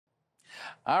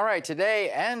All right, today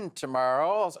and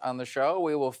tomorrow on the show,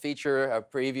 we will feature a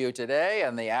preview today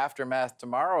and the aftermath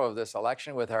tomorrow of this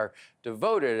election with our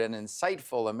devoted and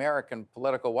insightful American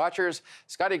political watchers.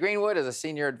 Scotty Greenwood is a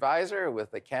senior advisor with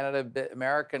the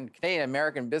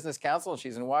Canadian-American Business Council.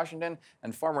 She's in Washington.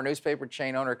 And former newspaper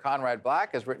chain owner Conrad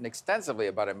Black has written extensively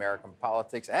about American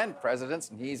politics and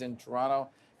presidents, and he's in Toronto.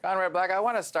 Conrad Black, I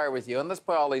want to start with you, and let's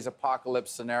put all these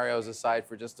apocalypse scenarios aside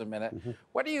for just a minute.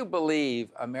 What do you believe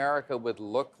America would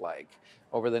look like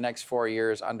over the next 4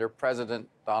 years under President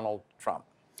Donald Trump?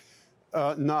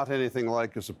 Not anything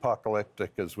like as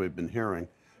apocalyptic as we've been hearing.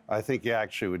 I think he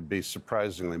actually would be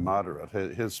surprisingly moderate.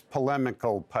 His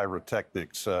polemical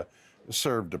pyrotechnics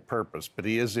served a purpose, but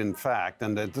he is, in fact,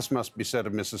 and this must be said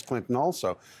of Mrs. Clinton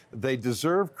also, they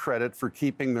deserve credit for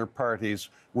keeping their parties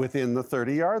within the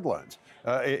 30-yard lines.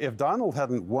 If Donald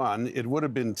hadn't won, it would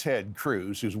have been Ted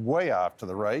Cruz, who's way off to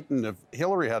the right, and if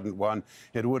Hillary hadn't won,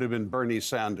 it would have been Bernie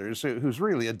Sanders, who's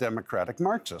really a Democratic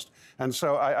Marxist. And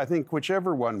so I think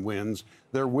whichever one wins,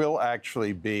 there will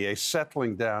actually be a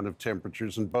settling down of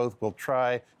temperatures, and both will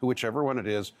try, whichever one it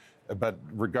is, but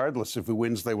regardless of who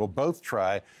wins, they will both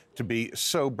try to be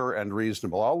sober and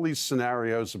reasonable. All these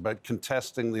scenarios about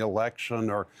contesting the election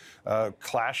or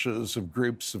clashes of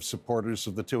groups of supporters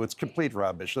of the two, it's complete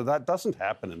rubbish. So that doesn't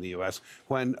happen in the U.S.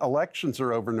 When elections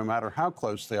are over, no matter how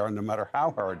close they are, no matter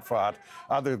how hard fought,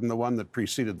 other than the one that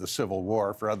preceded the Civil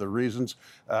War for other reasons,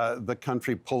 the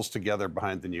country pulls together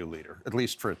behind the new leader, at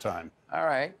least for a time. All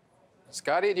right.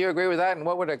 Scotty, do you agree with that? And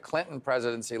what would a Clinton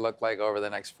presidency look like over the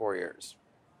next 4 years?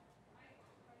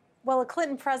 Well, a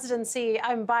Clinton presidency,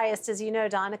 I'm biased, as you know,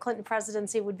 Don, a Clinton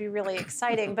presidency would be really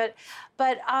exciting. But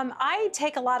I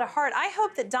take a lot of heart. I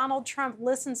hope that Donald Trump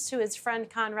listens to his friend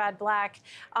Conrad Black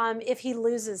if he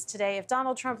loses today. If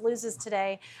Donald Trump loses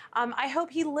today, I hope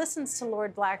he listens to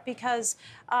Lord Black because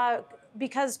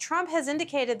Trump has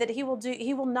indicated that he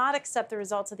will not accept the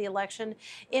results of the election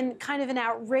in kind of an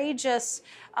outrageous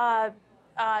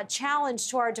challenge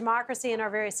to our democracy and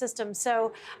our very system.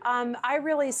 So I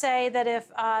really say that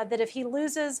if he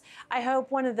loses, I hope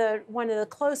one of the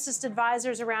closest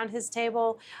advisors around his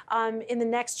table in the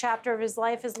next chapter of his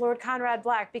life is Lord Conrad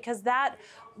Black, because that,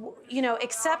 you know,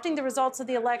 accepting the results of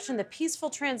the election, the peaceful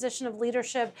transition of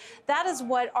leadership, that is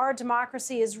what our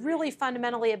democracy is really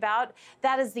fundamentally about.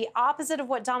 That is the opposite of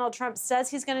what Donald Trump says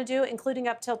he's going to do, including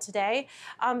up till today.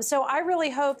 So I really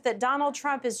hope that Donald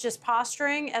Trump is just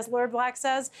posturing, as Lord Black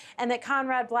says, and that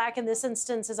Conrad Black in this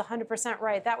instance is 100%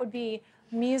 right. That would be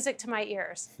music to my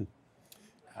ears.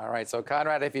 All right, so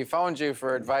Conrad, if he phones you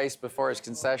for advice before his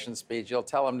concession speech, you'll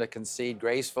tell him to concede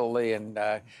gracefully and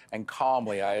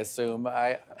calmly, I assume.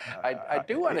 I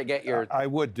do want to get your... I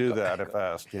would do that if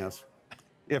asked, yes.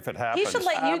 If it happens. He should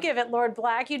let you give it, Lord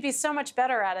Black. You'd be so much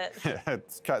better at it.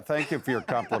 Thank you for your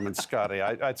compliments, Scotty.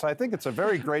 I think it's a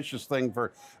very gracious thing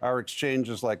for our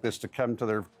exchanges like this to come to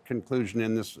their conclusion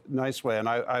in this nice way, and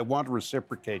I want to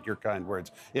reciprocate your kind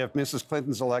words. If Mrs.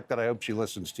 Clinton's elected, I hope she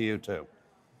listens to you, too.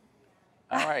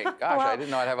 All right. Gosh, well, I didn't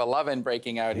know I'd have a love-in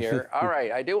breaking out here. All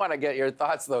right. I do want to get your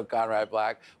thoughts, though, Conrad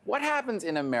Black. What happens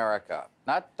in America,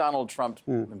 not Donald Trump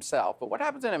himself, but what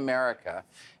happens in America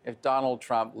if Donald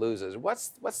Trump loses?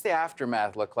 What's the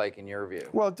aftermath look like in your view?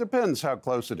 Well, it depends how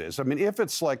close it is. I mean, if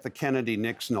it's like the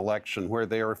Kennedy-Nixon election, where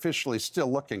they are officially still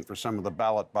looking for some of the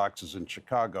ballot boxes in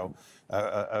Chicago,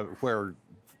 where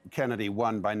Kennedy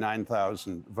won by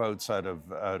 9,000 votes out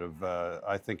of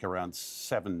I think around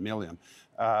 7 million.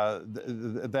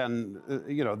 Then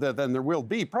there will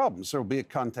be problems. There will be a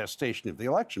contestation of the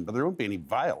election, but there won't be any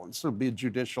violence. There will be a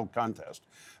judicial contest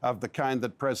of the kind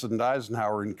that President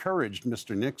Eisenhower encouraged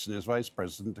Mr. Nixon, as vice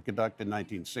president, to conduct in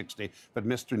 1960, but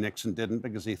Mr. Nixon didn't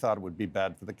because he thought it would be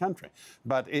bad for the country.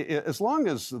 But as long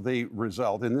as the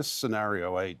result in this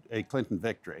scenario, a Clinton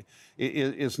victory,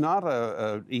 is not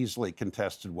a easily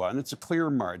contested one, it's a clear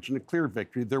margin, a clear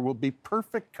victory, there will be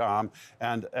perfect calm,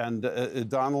 and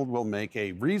Donald will make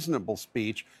a reasonable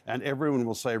speech, and everyone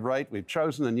will say, right, we've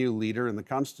chosen a new leader in the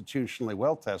constitutionally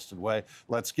well-tested way.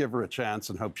 Let's give her a chance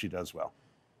and hope she does well.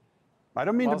 I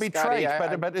don't mean to be Scotty,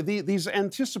 trite, but these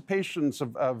anticipations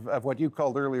of what you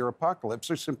called earlier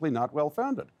apocalypse are simply not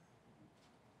well-founded.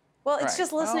 Well, it's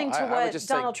just listening to what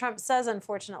Donald Trump says,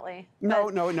 unfortunately. No.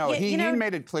 He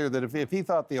made it clear that if he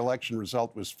thought the election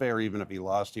result was fair, even if he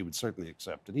lost, he would certainly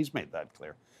accept it. He's made that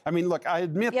clear. I mean, look, I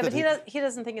admit that... Yeah, but he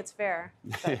doesn't think it's fair.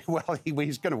 Well,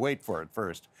 he's going to wait for it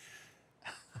first.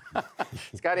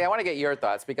 Scotty, I want to get your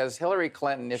thoughts, because Hillary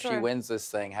Clinton, if she wins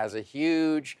this thing, has a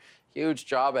huge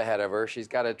job ahead of her. She's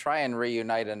got to try and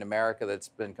reunite an America that's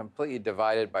been completely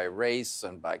divided by race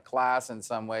and by class in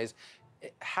some ways.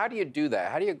 How do you do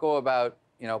that? How do you go about,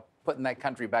 putting that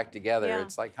country back together. Yeah.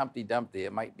 It's like Humpty Dumpty.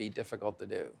 It might be difficult to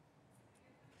do.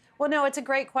 Well, no, it's a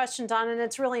great question, Don, and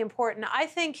it's really important. I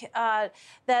think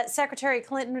that Secretary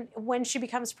Clinton, when she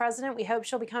becomes president, we hope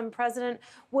she'll become president,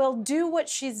 will do what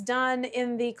she's done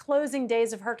in the closing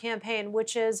days of her campaign,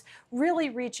 which is really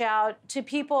reach out to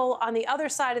people on the other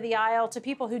side of the aisle, to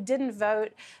people who didn't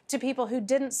vote, to people who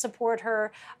didn't support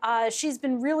her. She's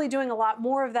been really doing a lot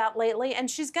more of that lately, and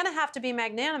she's going to have to be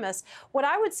magnanimous. What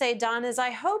I would say, Don, is I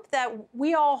hope that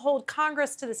we all hold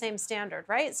Congress to the same standard,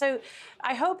 right? So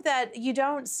I hope that you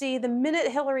don't see the minute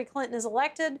Hillary Clinton is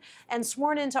elected and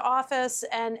sworn into office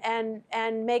and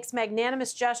makes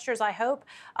magnanimous gestures, I hope,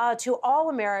 to all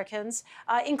Americans,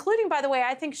 including, by the way,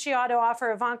 I think she ought to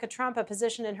offer Ivanka Trump a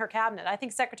position in her cabinet. I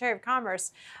think Secretary of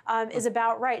Commerce is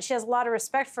about right. She has a lot of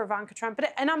respect for Ivanka Trump,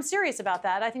 and I'm serious about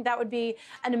that. I think that would be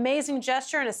an amazing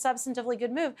gesture and a substantively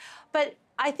good move. But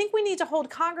I think we need to hold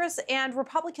Congress and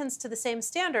Republicans to the same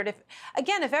standard.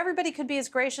 If everybody could be as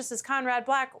gracious as Conrad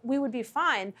Black, we would be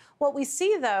fine. What we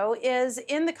see, though, is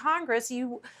in the Congress,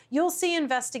 you'll see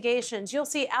investigations. You'll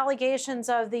see allegations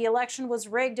of the election was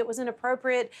rigged, it was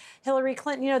inappropriate, Hillary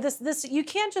Clinton. You know, this you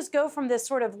can't just go from this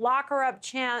sort of lock her up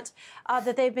chant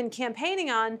that they've been campaigning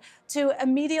on to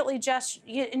immediately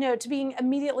to being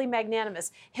immediately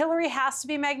magnanimous. Hillary has to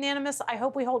be magnanimous. I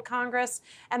hope we hold Congress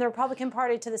and the Republican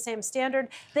Party to the same standard.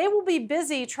 They will be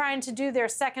busy trying to do their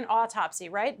second autopsy,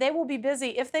 right? They will be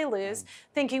busy, if they lose,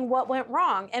 thinking what went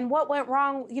wrong. And what went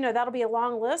wrong, that'll be a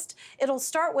long list. It'll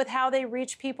start with how they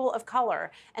reach people of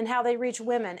color and how they reach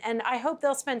women. And I hope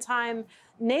they'll spend time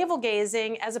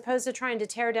navel-gazing as opposed to trying to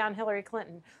tear down Hillary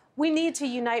Clinton. We need to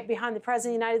unite behind the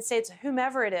President of the United States,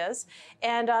 whomever it is,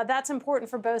 and that's important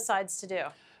for both sides to do.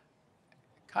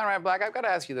 Conrad Black, I've got to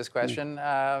ask you this question.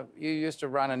 You used to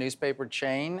run a newspaper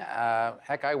chain.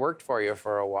 Heck, I worked for you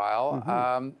for a while.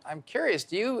 I'm curious,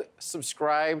 do you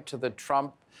subscribe to the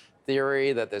Trump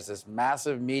theory that there's this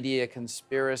massive media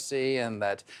conspiracy and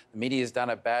that the media's done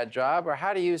a bad job? Or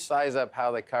how do you size up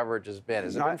how the coverage has been?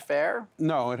 Has it been fair?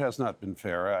 No, it has not been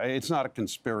fair. It's not a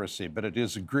conspiracy, but it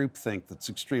is a groupthink that's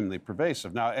extremely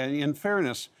pervasive. Now, in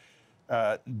fairness,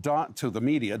 to the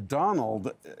media,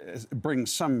 Donald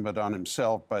brings some of it on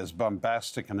himself by his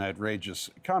bombastic and outrageous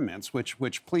comments,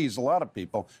 which please a lot of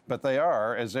people, but they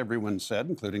are, as everyone said,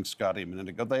 including Scotty a minute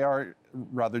ago, they are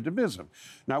rather divisive.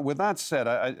 Now, with that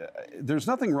said, there's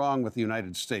nothing wrong with the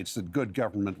United States that good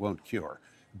government won't cure.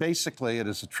 Basically, it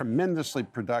is a tremendously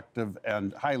productive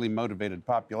and highly motivated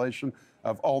population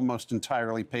of almost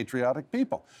entirely patriotic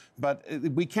people. But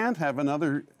we can't have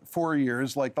another 4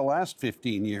 years like the last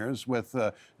 15 years with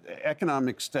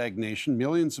economic stagnation,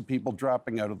 millions of people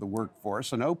dropping out of the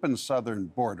workforce, an open southern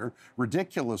border,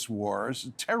 ridiculous wars,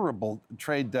 terrible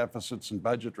trade deficits and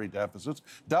budgetary deficits,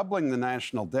 doubling the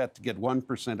national debt to get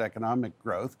 1% economic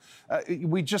growth.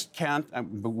 We just can't, I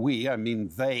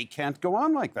mean they, can't go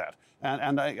on like that.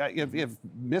 And if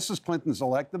Mrs. Clinton's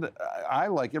elected, I,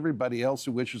 like everybody else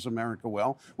who wishes America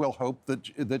well, will hope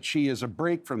that she is a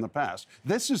break from the past.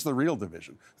 This is the real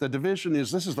division. The division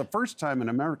is this is the first time in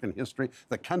American history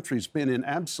the country's been in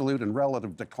absolute and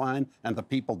relative decline, and the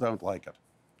people don't like it.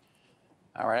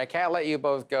 All right, I can't let you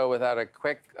both go without a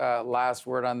quick last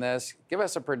word on this. Give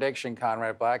us a prediction,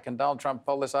 Conrad Black. Can Donald Trump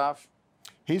pull this off?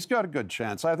 He's got a good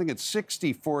chance. I think it's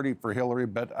 60-40 for Hillary,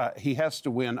 but he has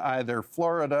to win either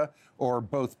Florida or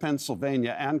both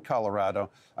Pennsylvania and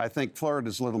Colorado. I think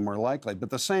Florida's a little more likely,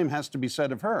 but the same has to be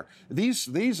said of her.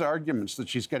 These arguments that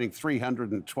she's getting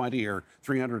 320 or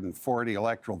 340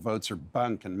 electoral votes are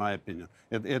bunk, in my opinion.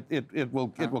 It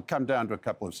will come down to a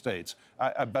couple of states,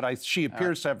 but she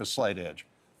appears to have a slight edge.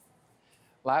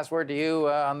 Last word to you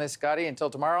on this, Scotty,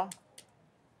 until tomorrow.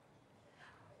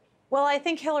 Well, I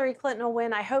think Hillary Clinton will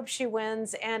win. I hope she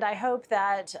wins, and I hope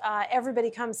that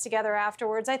everybody comes together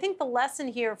afterwards. I think the lesson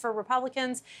here for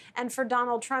Republicans and for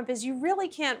Donald Trump is you really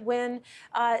can't win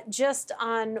just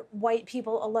on white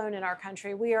people alone in our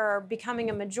country. We are becoming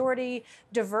a majority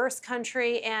diverse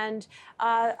country, and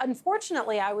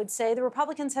unfortunately, I would say the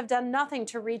Republicans have done nothing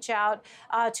to reach out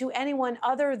to anyone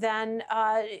other than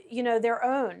their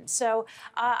own. So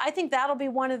I think that'll be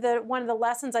one of the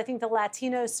lessons. I think the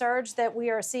Latino surge that we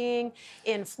are seeing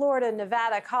in Florida,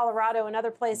 Nevada, Colorado, and other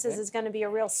places is going to be a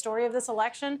real story of this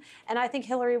election, and I think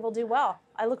Hillary will do well.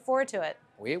 I look forward to it.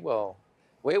 We will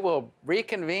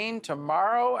reconvene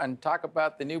tomorrow and talk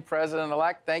about the new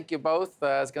president-elect. Thank you both.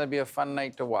 It's going to be a fun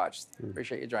night to watch.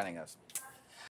 Appreciate you joining us.